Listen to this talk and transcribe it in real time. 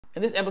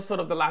In this episode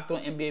of the Locked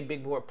On NBA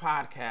Big Board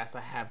podcast,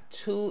 I have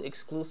two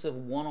exclusive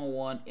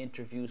one-on-one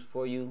interviews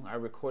for you. I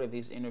recorded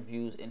these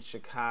interviews in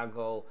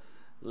Chicago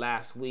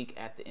last week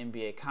at the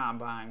NBA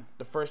Combine.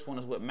 The first one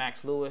is with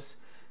Max Lewis.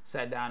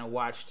 Sat down and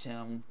watched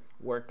him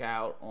work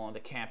out on the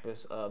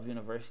campus of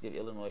University of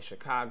Illinois,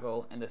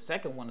 Chicago. And the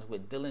second one is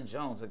with Dylan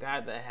Jones, a guy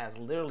that has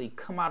literally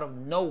come out of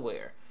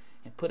nowhere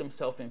and put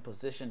himself in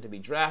position to be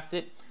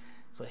drafted.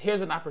 So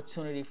here's an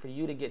opportunity for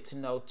you to get to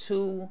know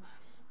two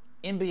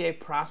NBA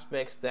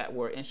prospects that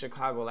were in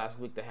Chicago last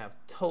week that have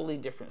totally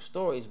different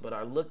stories but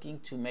are looking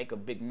to make a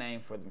big name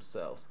for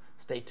themselves.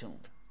 Stay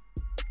tuned.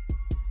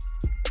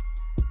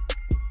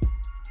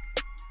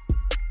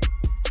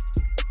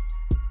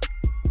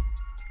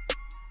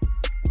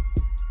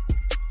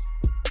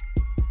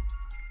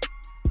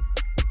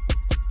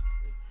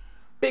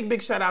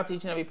 Big shout out to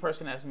each and every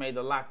person that's made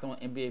the Locked On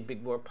NBA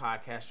Big Board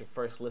podcast your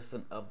first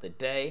listen of the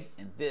day.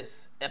 And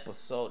this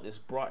episode is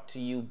brought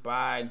to you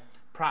by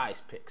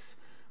Prize Picks.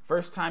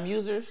 First-time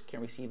users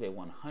can receive a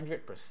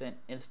 100%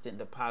 instant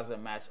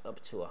deposit match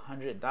up to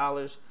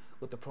 $100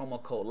 with the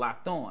promo code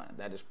Locked On.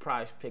 That is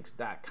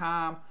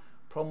prizepicks.com,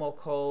 promo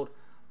code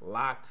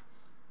Locked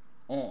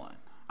On.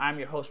 I'm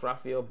your host,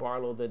 Rafael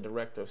Barlowe, the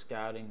Director of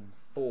Scouting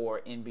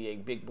for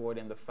NBA Big Board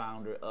and the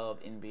founder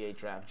of NBA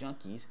Draft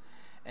Junkies.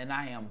 And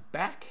I am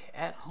back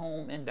at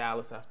home in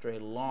Dallas after a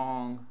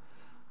long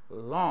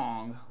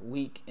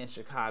week in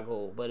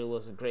Chicago, but it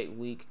was a great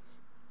week.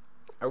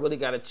 I really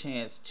got a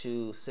chance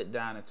to sit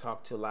down and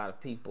talk to a lot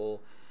of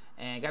people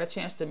and got a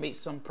chance to meet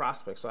some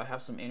prospects. So I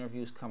have some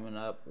interviews coming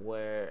up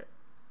where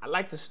I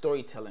like the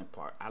storytelling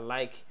part. I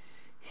like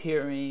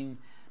hearing,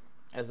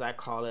 as I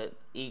call it,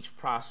 each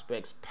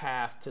prospect's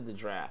path to the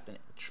draft. And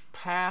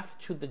path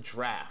to the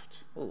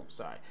draft.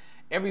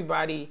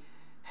 Everybody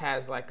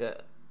has like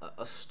a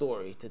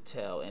story to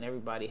tell, and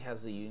everybody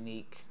has a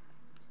unique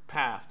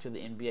path to the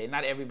NBA.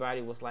 Not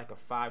everybody was like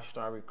a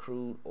 5-star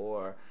recruit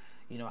or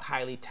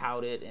highly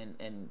touted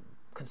and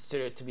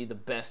considered to be the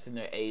best in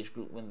their age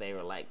group when they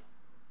were like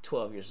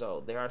 12 years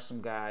old. There are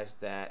some guys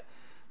that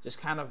just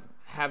kind of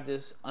have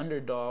this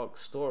underdog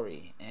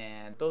story,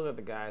 and those are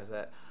the guys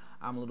that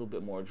I'm a little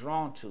bit more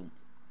drawn to.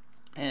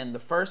 And the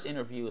first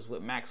interview is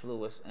with Max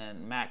Lewis,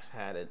 and Max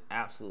had an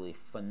absolutely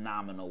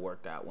phenomenal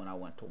workout when I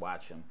went to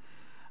watch him.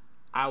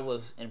 I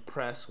was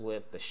impressed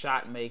with the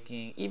shot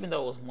making, even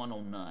though it was one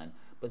on none,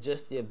 but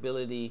just the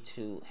ability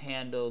to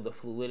handle the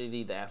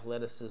fluidity, the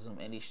athleticism,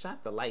 and he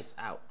shot the lights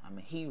out. I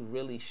mean, he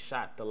really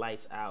shot the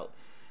lights out.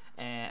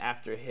 And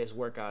after his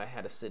workout, I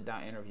had a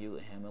sit-down interview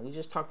with him, and we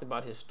just talked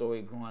about his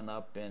story growing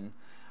up in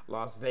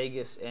Las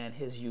Vegas and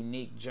his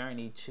unique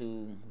journey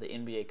to the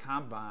NBA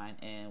Combine,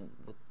 and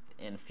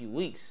in a few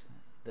weeks,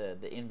 the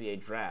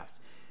NBA Draft,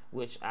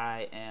 which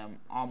I am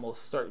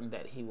almost certain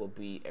that he will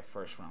be a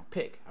first-round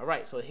pick. All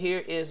right, so here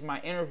is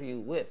my interview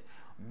with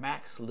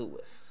Max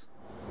Lewis.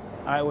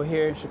 All right, we're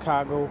here in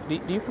Chicago.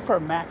 Do you prefer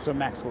Max or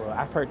Maxwell?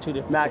 I've heard two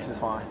different Max things.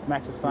 is fine.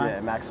 Max is fine?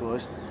 Yeah, Max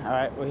Lewis. All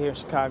right, we're here in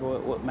Chicago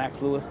with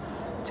Max Lewis.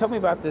 Tell me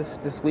about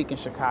this week in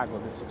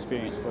Chicago, this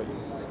experience for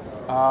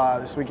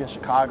you. This week in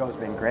Chicago has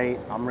been great.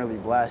 I'm really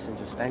blessed and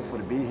just thankful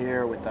to be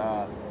here with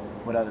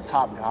other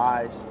top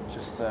guys.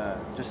 Just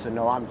to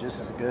know I'm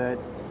just as good,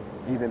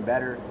 even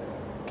better.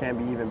 Can't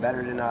be even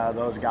better than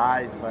those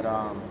guys, but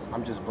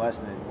I'm just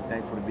blessed and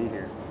thankful to be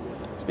here.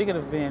 Speaking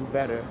of being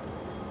better,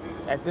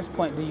 at this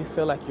point, do you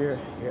feel like you're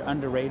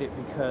underrated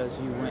because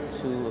you went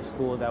to a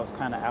school that was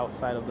kind of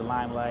outside of the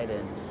limelight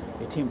and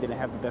your team didn't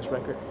have the best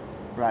record?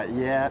 Right,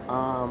 yeah.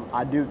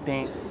 I do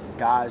think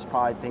guys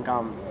probably think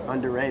I'm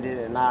underrated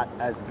and not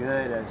as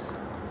good as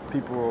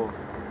people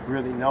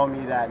really know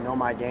me that know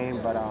my game,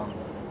 but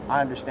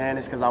I understand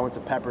this because I went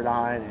to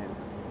Pepperdine, and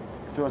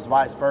if it was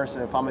vice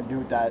versa, if I'm a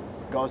dude that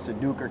goes to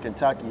Duke or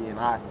Kentucky and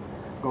I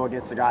go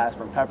against a guy that's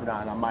from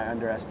Pepperdine, I might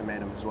underestimate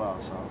him as well,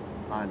 so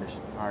I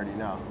already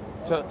know.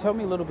 So tell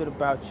me a little bit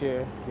about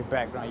your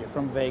background. You're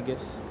from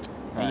Vegas,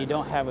 and you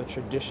don't have a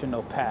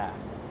traditional path.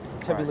 So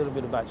tell me a little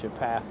bit about your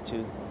path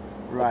to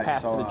the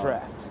path to the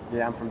draft.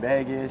 Yeah, I'm from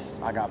Vegas.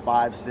 I got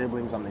 5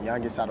 siblings. I'm the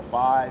youngest out of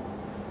 5.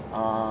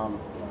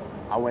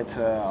 I went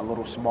to a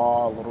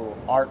little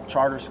art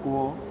charter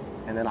school,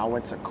 and then I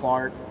went to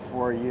Clark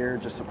for a year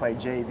just to play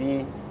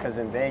JV, because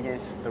in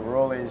Vegas, the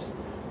rule is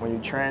when you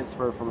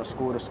transfer from a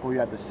school to school, you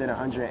have to sit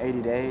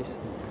 180 days.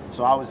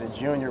 So I was a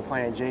junior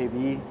playing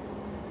JV,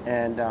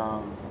 and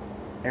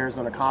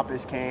Arizona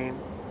Compass came.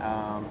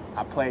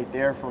 I played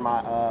there for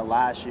my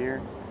last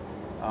year,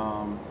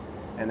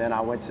 and then I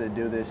went to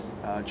do this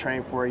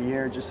train for a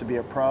year just to be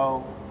a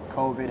pro.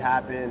 COVID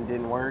happened,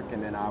 didn't work,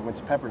 and then I went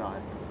to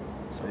Pepperdine.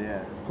 So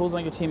yeah. Who's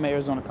on your team at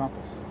Arizona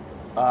Compass?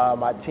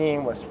 My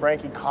team was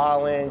Frankie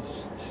Collins,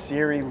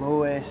 Siri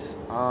Lewis,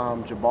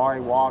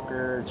 Jabari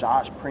Walker,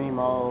 Josh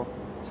Primo,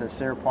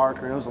 Sincere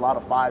Parker. It was a lot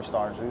of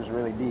 5-stars. It was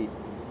really deep.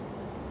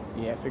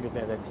 Yeah, I figured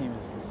that the team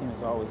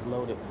is always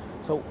loaded.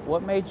 So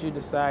what made you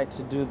decide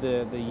to do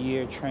the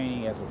year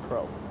training as a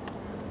pro?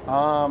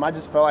 I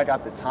just felt like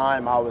at the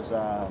time I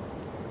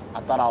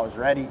thought I was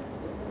ready,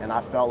 and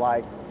I felt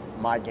like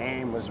my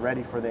game was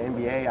ready for the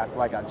NBA. I feel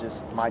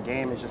like my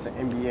game is just an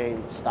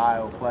NBA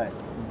style play.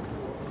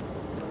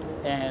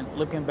 And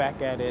looking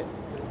back at it,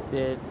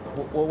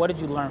 what did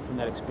you learn from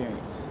that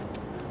experience?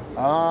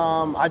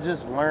 I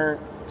just learned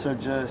to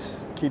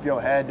just keep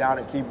your head down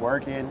and keep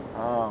working.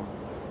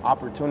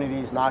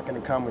 Opportunity's not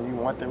going to come when you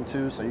want them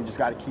to, so you just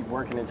got to keep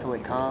working until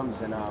it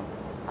comes. And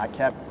I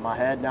kept my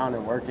head down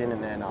and working,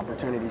 and then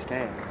opportunities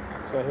came.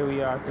 So here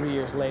we are 3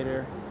 years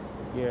later.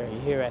 You're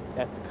here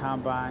at the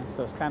Combine,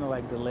 so it's kind of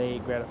like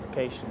delayed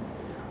gratification.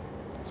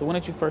 So when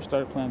did you first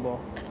start playing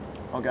ball?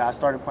 Okay, I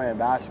started playing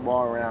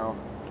basketball around,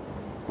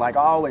 like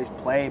I always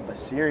played, but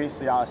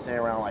seriously I would say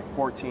around like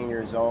 14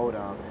 years old.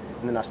 And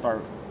then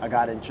I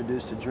got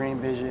introduced to Dream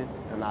Vision,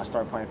 and I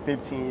started playing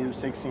 15U,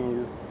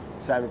 16U,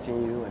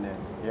 17U, and then,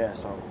 yeah,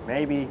 so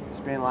maybe it's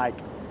been like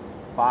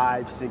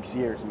 5, 6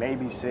 years,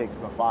 maybe 6,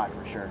 but 5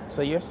 for sure.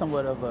 So you're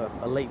somewhat of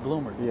a late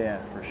bloomer.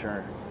 Yeah, for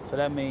sure. So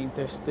that means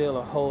there's still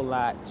a whole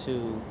lot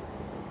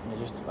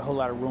just a whole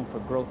lot of room for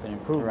growth and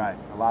improvement. Right,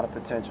 a lot of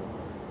potential.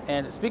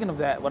 And speaking of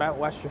that, when I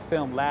watched your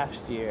film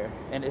last year,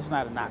 and it's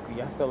not a knock on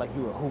you, I felt like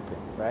you were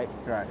hooping, right?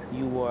 Right.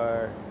 You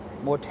were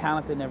more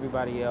talented than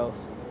everybody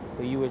else,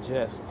 but you were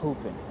just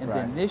hooping. And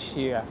then this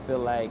year, I feel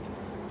like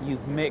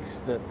you've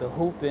mixed the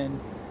hooping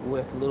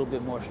with a little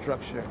bit more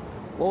structure.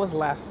 What was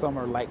last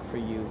summer like for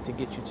you to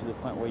get you to the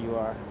point where you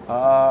are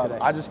today?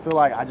 I just feel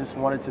like I just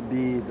wanted to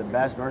be the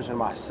best version of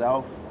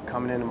myself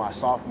coming into my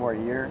sophomore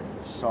year.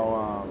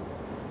 So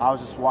I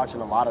was just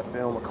watching a lot of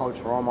film with Coach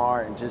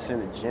Romar and just in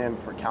the gym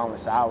for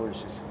countless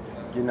hours, just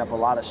getting up a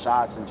lot of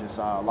shots and just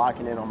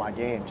locking in on my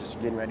game, just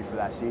getting ready for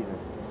that season.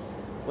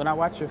 When I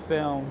watch your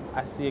film,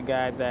 I see a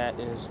guy that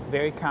is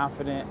very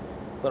confident,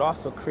 but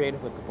also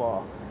creative with the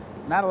ball.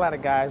 Not a lot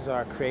of guys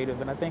are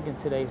creative, and I think in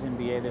today's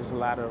NBA, there's a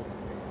lot of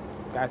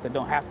guys that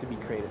don't have to be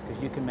creative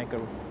because you can make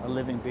a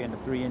living being a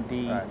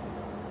 3-and-D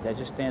that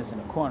just stands in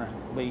the corner.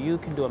 But you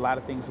can do a lot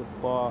of things with the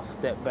ball,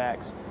 step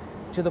backs,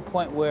 to the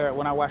point where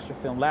when I watched your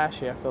film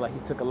last year, I feel like you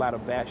took a lot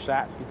of bad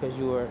shots because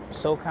you were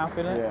so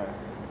confident. Yeah.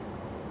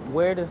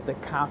 Where does the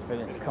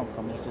confidence come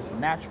from? It's just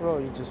natural,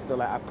 or you just feel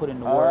like I put in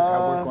the work,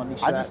 I work on these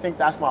shots? I just think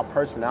that's my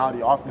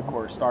personality off the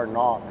court, starting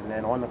off, and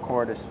then on the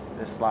court,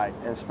 it's like,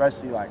 and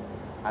especially like,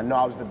 I know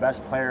I was the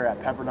best player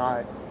at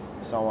Pepperdine,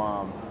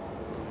 so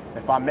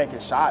if I'm making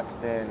shots,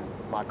 then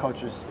my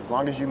coach is, as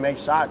long as you make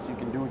shots, you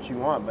can do what you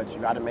want, but you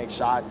got to make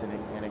shots, and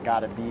it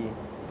got to be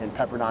in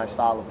Pepperdine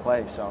style of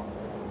play. So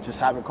just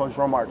having Coach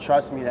Romar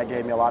trust me, that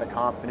gave me a lot of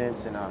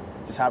confidence, and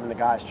just having the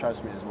guys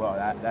trust me as well,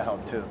 that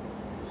helped too.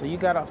 So you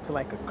got off to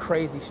like a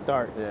crazy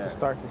start to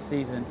start the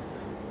season.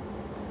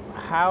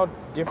 How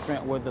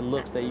different were the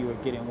looks that you were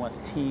getting once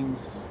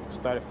teams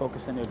started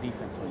focusing their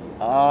defense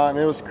on you?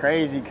 It was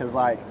crazy because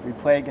like we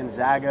played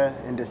Gonzaga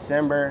in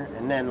December,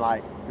 and then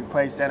like we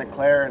played Santa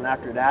Clara, and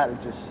after that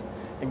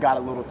it got a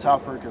little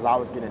tougher because I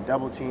was getting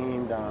double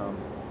teamed,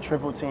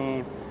 triple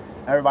teamed.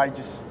 Everybody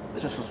just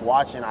was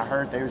watching. I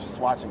heard they were just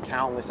watching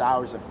countless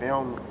hours of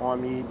film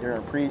on me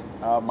during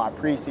my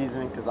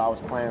preseason because I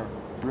was playing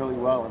really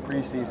well in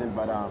preseason,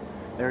 but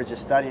they were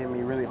just studying me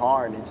really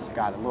hard, and it just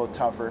got a little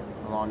tougher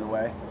along the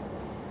way.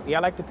 Yeah,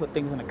 I like to put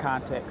things into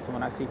context. So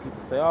when I see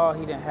people say, oh,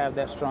 he didn't have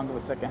that strong of a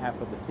second half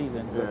of the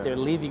season, but they're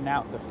leaving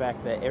out the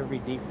fact that every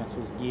defense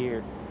was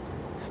geared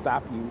to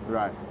stop you.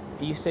 Right.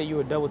 You said you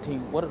were double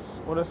teamed. What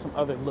are some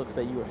other looks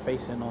that you were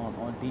facing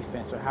on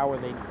defense, or how were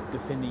they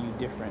defending you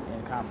different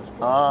in conference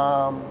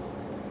play?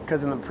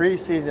 Because in the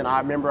preseason, I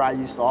remember I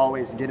used to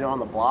always get it on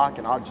the block,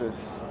 and I'll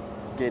just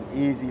get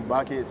easy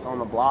buckets on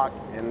the block,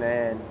 and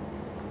then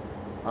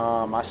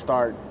I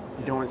start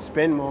doing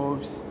spin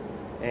moves,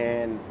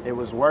 and it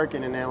was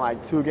working, and then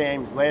like 2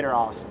 games later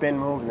I'll spin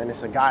move, and then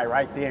it's a guy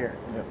right there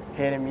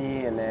hitting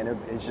me, and then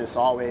it's just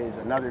always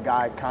another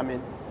guy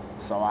coming,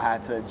 so I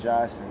had to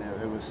adjust, and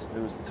it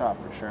was tough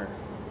for sure.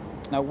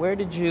 Now, where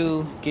did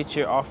you get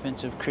your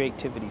offensive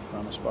creativity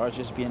from as far as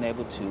just being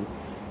able to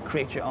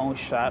create your own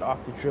shot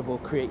off the dribble,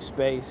 create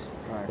space?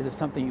 Right. Is it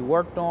something you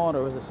worked on,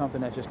 or is it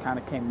something that just kind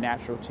of came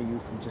natural to you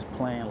from just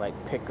playing like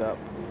pickup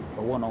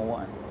or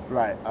one-on-one?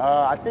 Right.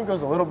 I think it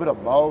was a little bit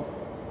of both.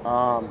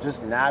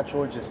 Just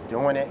natural, just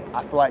doing it.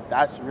 I feel like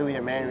that's really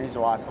a main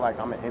reason why I feel like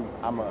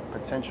I'm a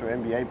potential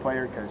NBA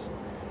player, because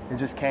it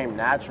just came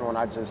natural, and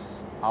I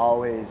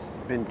always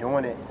been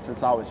doing it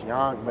since I was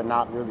young, but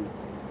not really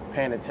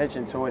paying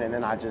attention to it. And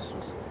then I just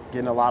was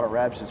getting a lot of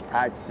reps, just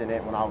practicing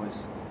it when I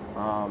was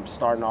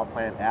starting off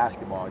playing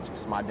basketball.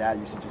 Just my dad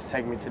used to just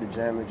take me to the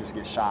gym and just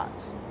get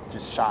shots,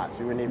 just shots.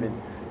 We wouldn't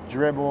even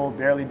dribble,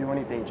 barely do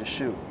anything, just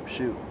shoot.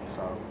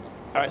 So.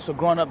 All right, so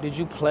growing up, did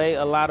you play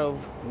a lot of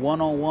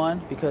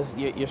one-on-one? Because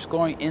your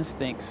scoring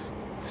instincts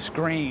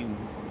scream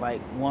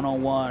like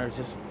one-on-one, or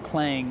just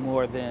playing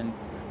more than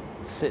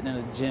sitting in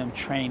a gym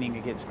training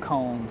against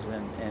cones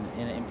and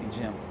in an empty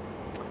gym.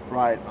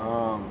 Right.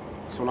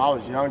 So when I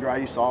was younger, I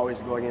used to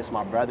always go against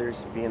my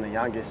brothers, being the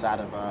youngest out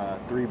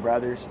of 3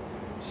 brothers.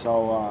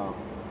 So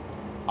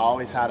I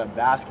always had a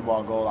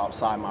basketball goal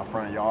outside my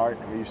front yard,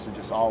 and we used to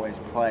just always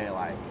play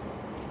like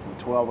from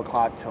 12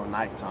 o'clock till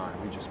nighttime.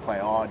 We just play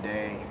all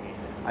day.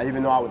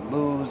 Even though I would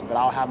lose, but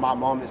I'll have my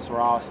moments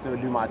where I'll still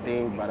do my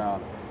thing. But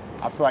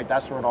I feel like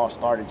that's where it all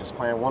started, just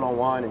playing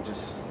one-on-one and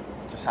just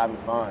having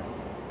fun.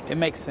 It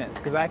makes sense,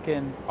 because I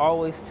can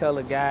always tell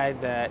a guy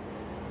that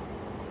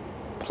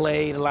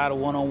played a lot of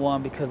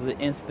one-on-one because of the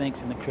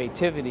instincts and the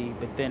creativity,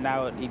 but then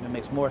now it even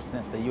makes more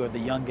sense that you're the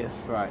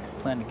youngest, right,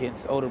 playing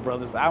against older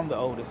brothers. I'm the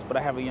oldest, but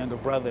I have a younger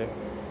brother.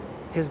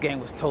 His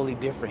game was totally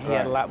different. He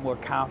had a lot more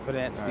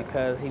confidence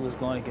because he was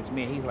going against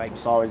me. He's like...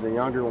 It's always the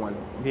younger one.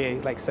 Yeah,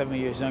 he's like 7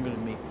 years younger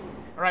than me.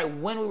 All right,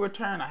 when we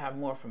return, I have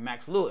more from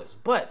Max Lewis,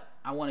 but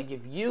I want to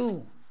give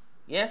you,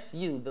 yes,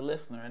 you, the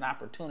listener, an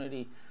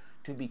opportunity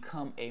to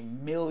become a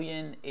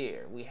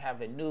millionaire. We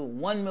have a new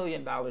 $1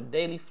 million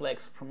daily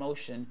flex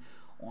promotion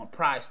on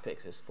Prize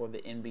Picks. It's for the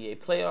NBA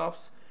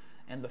playoffs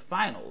and the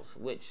finals,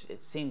 which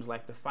it seems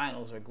like the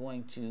finals are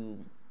going to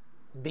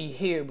be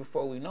here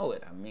before we know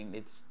it. I mean,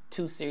 it's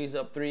 2 series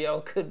up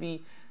 3-0, could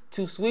be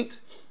 2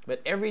 sweeps,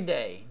 but every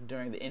day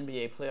during the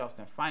NBA playoffs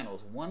and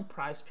finals, one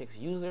Prize Picks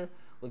user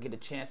will get a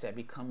chance at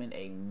becoming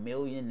a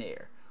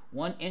millionaire.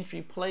 One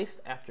entry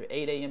placed after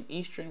 8 a.m.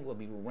 Eastern will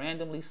be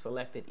randomly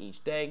selected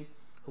each day.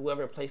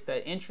 Whoever placed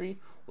that entry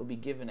will be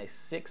given a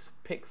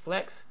 6-pick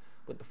flex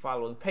with the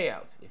following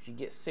payouts. If you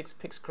get 6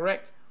 picks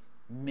correct,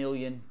 $1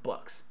 million.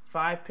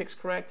 5 picks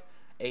correct,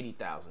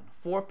 $80,000.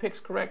 4 picks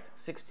correct,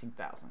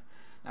 $16,000.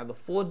 Now the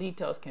full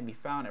details can be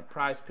found at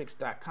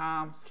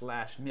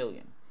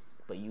prizepicks.com/million.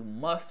 But you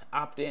must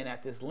opt in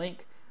at this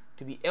link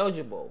to be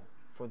eligible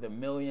for the $1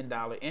 million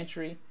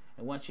entry.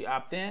 And once you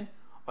opt in,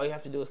 all you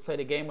have to do is play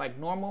the game like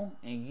normal,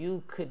 and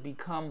you could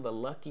become the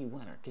lucky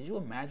winner. Could you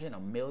imagine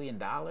 $1 million?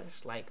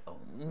 Like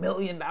 $1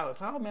 million.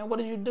 Oh man, what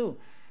did you do?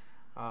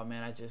 Oh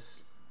man, I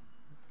just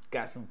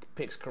got some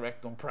picks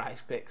correct on Prize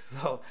Picks.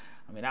 So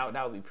I mean,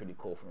 that would be pretty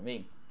cool for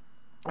me.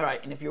 All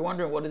right, and if you're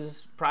wondering what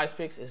is Prize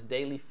Picks, it's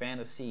daily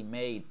fantasy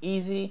made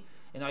easy,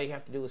 and all you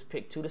have to do is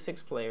pick 2 to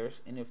 6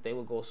 players, and if they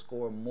will go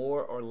score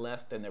more or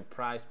less than their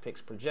Prize Picks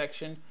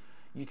projection,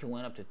 you can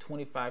win up to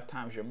 25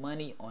 times your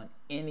money on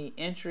any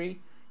entry.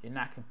 You're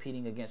not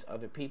competing against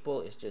other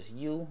people. It's just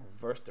you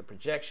versus the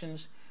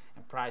projections,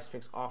 and Prize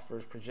Picks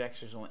offers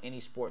projections on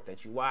any sport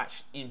that you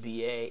watch: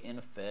 NBA,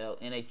 NFL,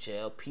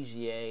 NHL,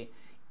 PGA,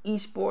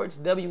 esports,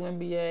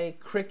 WNBA,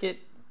 cricket,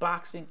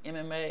 boxing,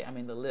 MMA. I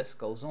mean, the list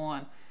goes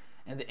on.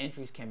 And the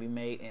entries can be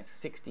made in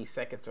 60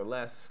 seconds or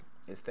less.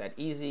 It's that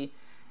easy.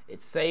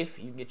 It's safe.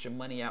 You can get your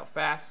money out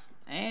fast.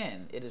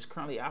 And it is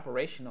currently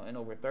operational in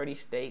over 30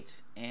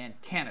 states and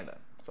Canada.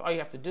 So all you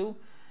have to do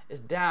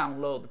is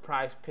download the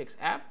Prize Picks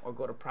app or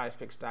go to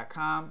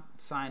prizepicks.com.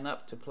 Sign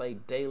up to play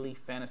daily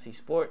fantasy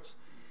sports.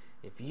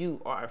 If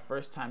you are a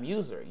first-time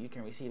user, you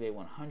can receive a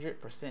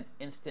 100%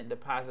 instant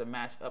deposit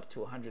match up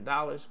to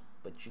 $100.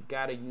 But you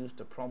got to use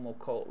the promo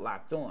code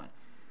Locked On.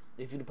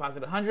 If you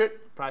deposit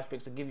 100, Prize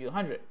Picks will give you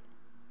 100.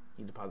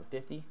 You deposit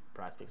 50,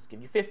 Prize Picks will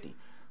give you 50.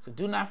 So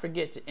do not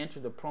forget to enter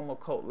the promo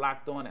code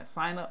Locked On at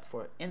sign up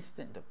for an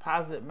instant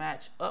deposit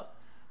match up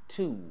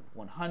to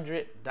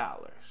 $100.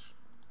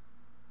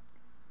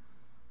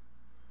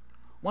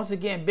 Once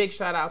again, big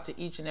shout out to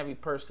each and every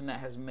person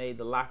that has made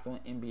the Locked On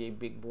NBA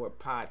Big Board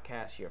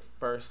podcast your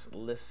first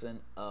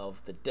listen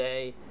of the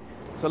day.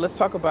 So let's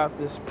talk about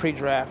this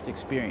pre-draft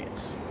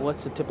experience.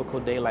 What's a typical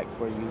day like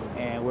for you,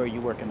 and where are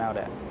you working out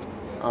at?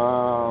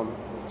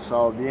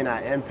 So being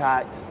at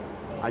Impact,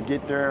 I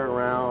get there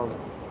around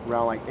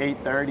like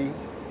 8:30.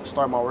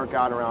 Start my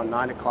workout around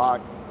 9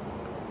 o'clock.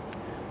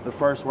 The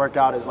first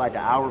workout is like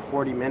 1 hour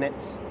 40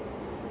 minutes.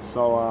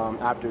 So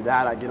after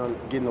that, I get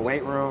in the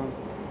weight room,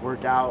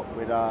 work out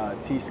with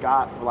T.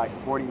 Scott for like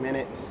 40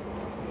 minutes,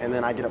 and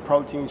then I get a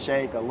protein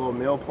shake, a little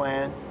meal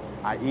plan.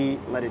 I eat,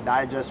 let it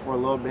digest for a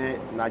little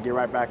bit, and I get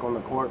right back on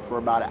the court for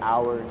about 1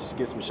 hour, just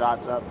get some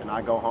shots up, and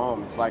I go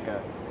home. It's like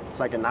a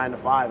 9 to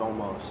 5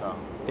 almost. So.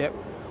 Yep.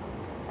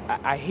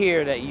 I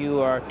hear that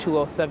you are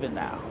 207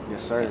 now.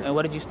 Yes, sir. And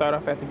what did you start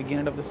off at the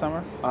beginning of the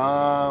summer?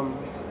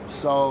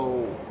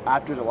 So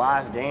after the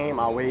last game,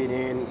 I weighed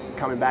in.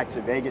 Coming back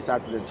to Vegas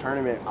after the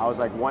tournament, I was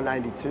like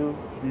 192,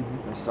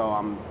 and so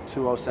I'm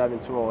 207,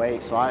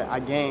 208. So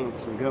I gained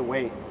some good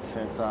weight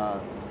since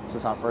I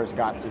first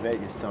got to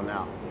Vegas till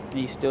now.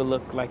 You still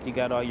look like you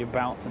got all your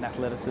bounce and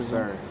athleticism. Yes,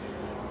 sir.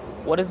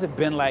 What has it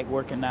been like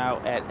working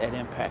out at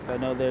Impact? I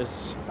know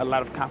there's a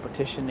lot of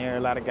competition there, a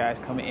lot of guys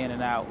coming in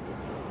and out.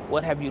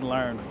 What have you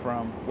learned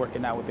from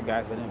working out with the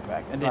guys at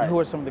Impact? And then who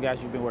are some of the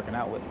guys you've been working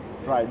out with?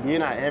 Right,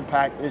 being at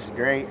Impact is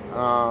great.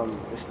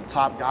 It's the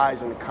top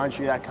guys in the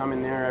country that come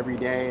in there every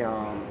day.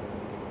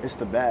 It's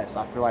the best.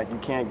 I feel like you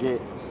can't get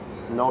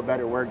no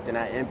better work than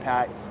at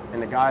Impact.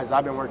 And the guys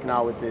I've been working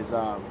out with is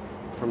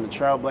from the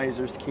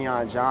Trailblazers,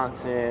 Keon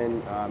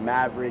Johnson,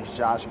 Mavericks,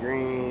 Josh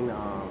Green,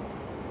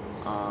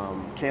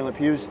 Caleb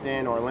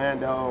Houston,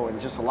 Orlando,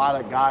 and just a lot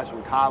of guys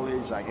from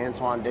college like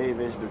Antoine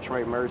Davis,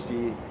 Detroit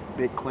Mercy,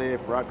 Big Cliff,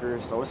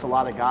 Rutgers. So it's a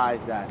lot of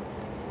guys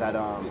that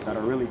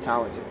are really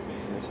talented.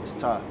 It's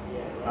tough.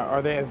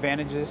 Are there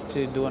advantages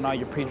to doing all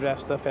your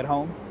pre-draft stuff at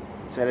home?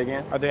 Say it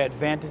again? Are there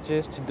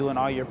advantages to doing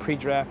all your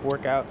pre-draft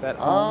workouts at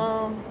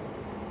home?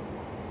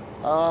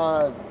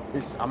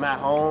 I'm at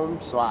home,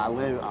 so I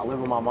live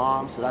with my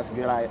mom, so that's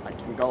good. I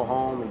can go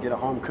home and get a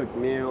home cooked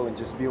meal and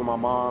just be with my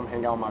mom,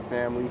 hang out with my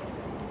family.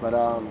 But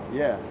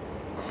yeah.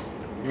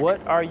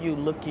 What are you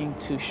looking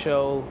to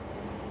show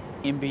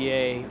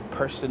NBA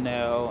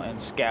personnel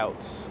and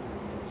scouts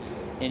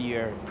in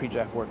your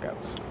pre-draft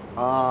workouts?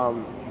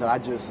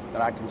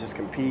 That I can just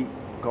compete,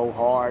 go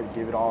hard,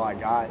 give it all I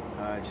got,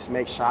 just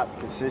make shots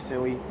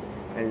consistently,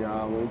 and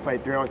when we play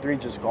 3-on-3,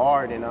 just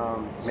guard and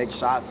make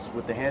shots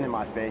with the hand in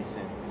my face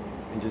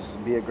and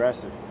just be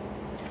aggressive.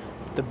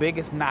 The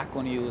biggest knock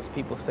on you is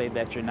people say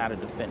that you're not a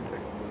defender.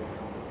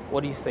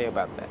 What do you say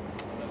about that?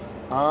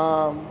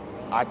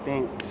 I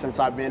think since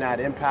I've been at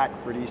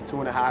Impact for these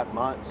 2.5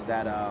 months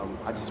that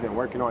I've just been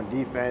working on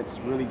defense,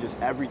 really just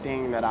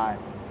everything that I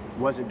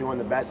wasn't doing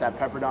the best at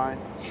Pepperdine.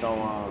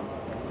 So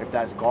if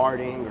that's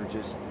guarding or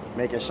just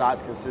making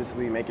shots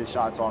consistently, making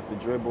shots off the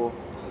dribble.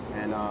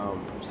 And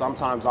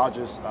sometimes I'll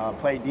just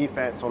play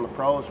defense on the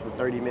pros for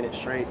 30 minutes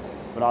straight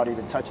without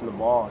even touching the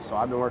ball. So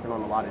I've been working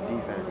on a lot of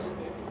defense.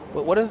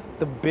 What is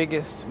the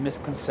biggest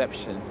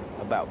misconception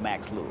about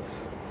Max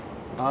Lewis?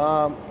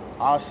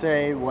 I'll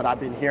say what I've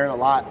been hearing a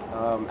lot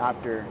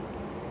after,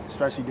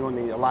 especially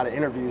doing a lot of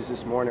interviews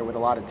this morning with a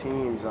lot of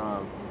teams,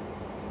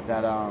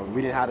 that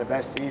we didn't have the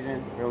best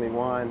season. We only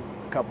won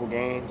a couple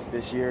games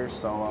this year.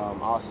 So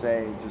I'll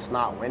say just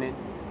not winning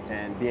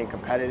and being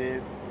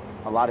competitive.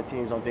 A lot of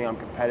teams don't think I'm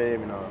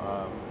competitive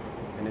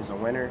and is a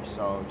winner.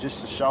 So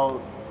just to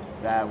show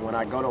that when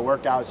I go to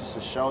workouts, just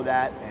to show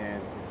that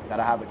and that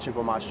I have a chip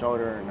on my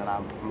shoulder and that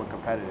I'm a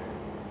competitor.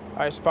 All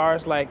right, as far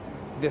as like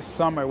this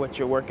summer, what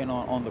you're working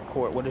on the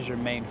court, what is your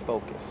main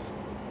focus?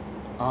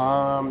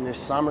 This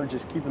summer,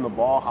 just keeping the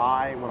ball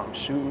high when I'm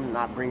shooting,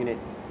 not bringing it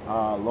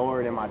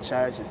lower than my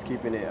chest, just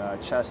keeping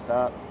it chest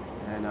up,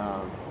 and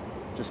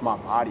just my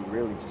body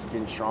really just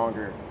getting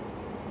stronger.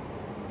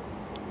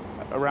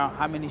 Around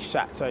how many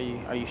shots are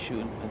you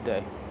shooting a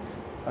day?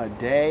 A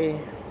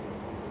day,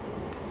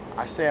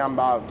 I say I'm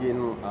about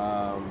getting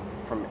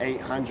from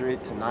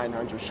 800 to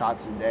 900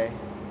 shots a day.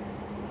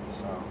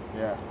 So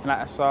yeah. And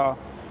I saw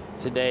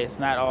today it's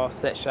not all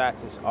set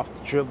shots, it's off the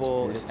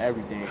dribble, it's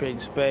everything, creating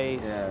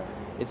space. Yeah.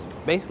 It's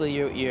basically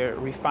you're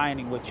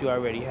refining what you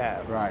already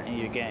have in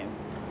your game.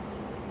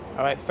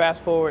 All right,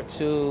 fast forward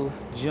to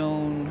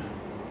June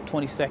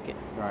 22nd.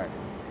 Right.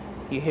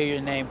 You hear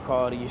your name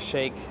called and you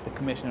shake the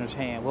commissioner's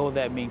hand. What would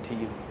that mean to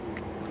you?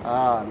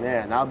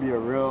 Man, that would be a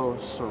real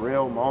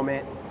surreal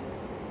moment.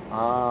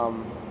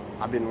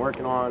 I've been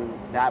working on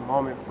that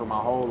moment for my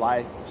whole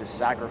life, just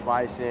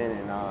sacrificing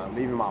and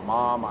leaving my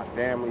mom, my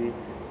family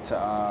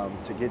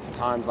to get to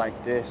times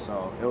like this.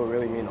 So it will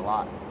really mean a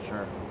lot, for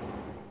sure.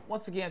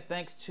 Once again,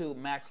 thanks to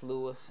Max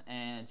Lewis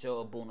and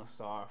Joe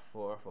Abunassar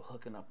for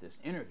hooking up this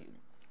interview.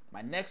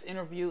 My next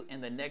interview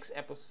in the next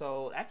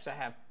episode, actually I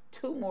have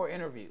 2 more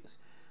interviews.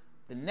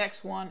 The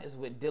next one is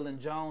with Dylan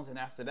Jones, and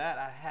after that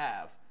I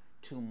have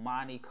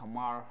Tumani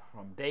Kamara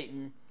from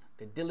Dayton.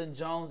 The Dylan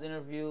Jones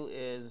interview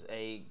is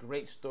a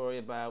great story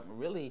about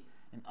really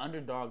an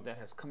underdog that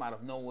has come out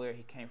of nowhere.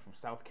 He came from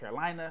South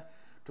Carolina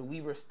to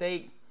Weber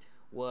State,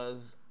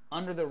 was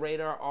under the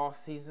radar all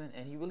season,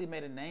 and he really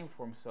made a name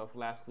for himself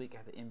last week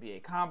at the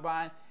NBA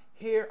Combine.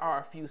 Here are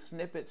a few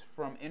snippets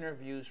from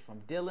interviews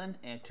from Dylan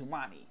and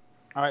Tumani.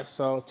 All right,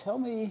 so tell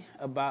me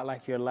about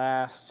like your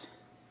last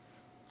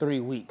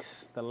 3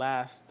 weeks. The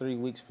last 3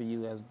 weeks for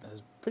you has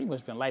pretty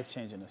much been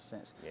life-changing in a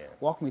sense. Yeah.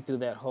 Walk me through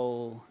that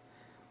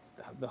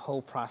the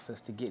whole process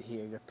to get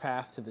here, your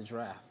path to the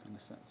draft in a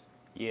sense.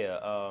 Yeah,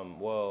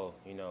 well,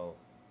 you know,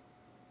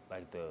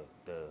 like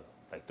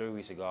like 3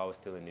 weeks ago, I was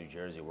still in New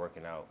Jersey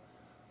working out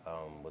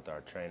with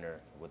our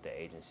trainer, with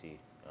the agency,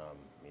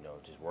 you know,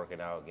 just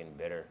working out, getting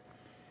better.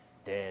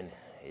 Then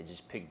it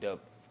just picked up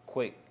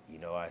quick. You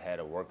know, I had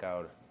a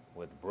workout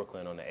with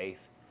Brooklyn on the 8th,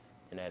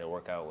 and I had a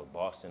workout with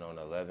Boston on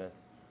the 11th.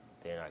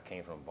 Then I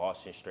came from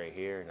Boston straight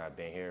here, and I've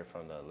been here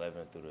from the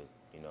 11th through the,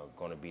 you know,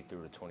 going to be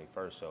through the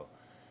 21st. So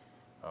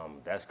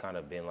that's kind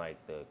of been like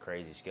the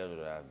crazy schedule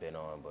that I've been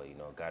on. But, you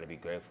know, got to be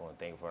grateful and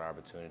thankful for the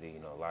opportunity.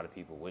 You know, a lot of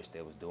people wish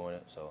they was doing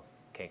it, so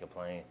can't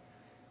complain.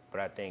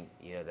 But I think,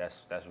 yeah,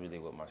 that's really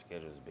what my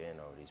schedule has been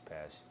over these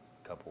past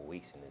couple of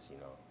weeks, and it's, you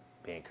know,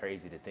 being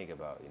crazy to think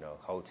about, you know,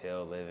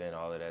 hotel living,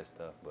 all of that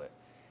stuff, but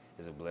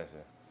it's a blessing.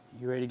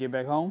 You ready to get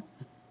back home?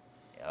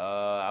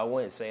 I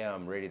wouldn't say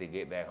I'm ready to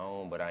get back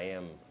home, but I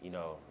am, you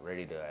know,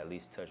 ready to at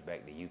least touch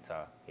back to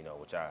Utah, you know,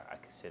 which I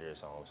consider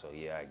as home. So,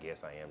 yeah, I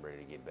guess I am ready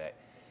to get back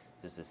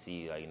just to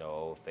see, you know,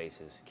 old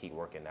faces, keep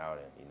working out,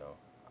 and, you know,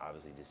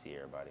 obviously just see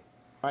everybody.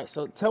 All right,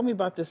 so tell me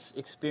about this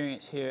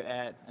experience here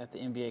at the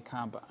NBA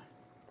Combine.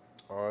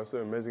 It's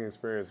an amazing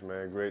experience,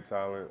 man. Great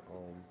talent,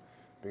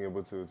 being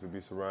able to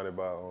be surrounded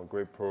by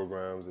great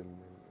programs and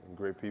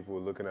great people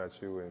looking at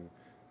you and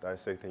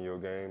dissecting your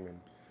game, and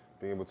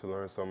being able to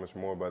learn so much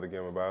more about the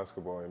game of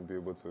basketball and be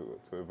able to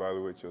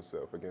evaluate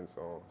yourself against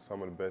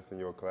some of the best in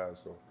your class.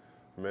 So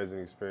amazing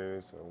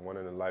experience, one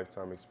in a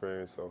lifetime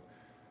experience. So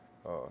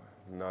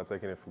not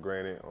taking it for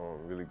granted.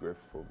 Really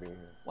grateful for being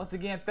here. Once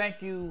again,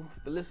 thank you,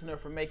 the listener,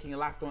 for making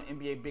Locked On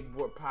NBA Big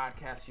Board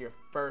Podcast your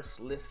first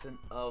listen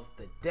of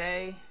the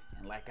day.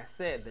 And like I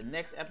said, the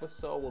next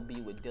episode will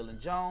be with Dylan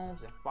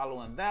Jones. And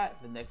following that,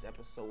 the next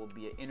episode will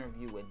be an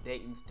interview with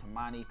Dayton's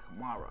Tamani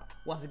Kamara.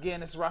 Once again,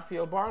 this is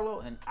Rafael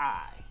Barlowe, and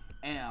I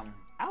am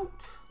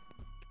out.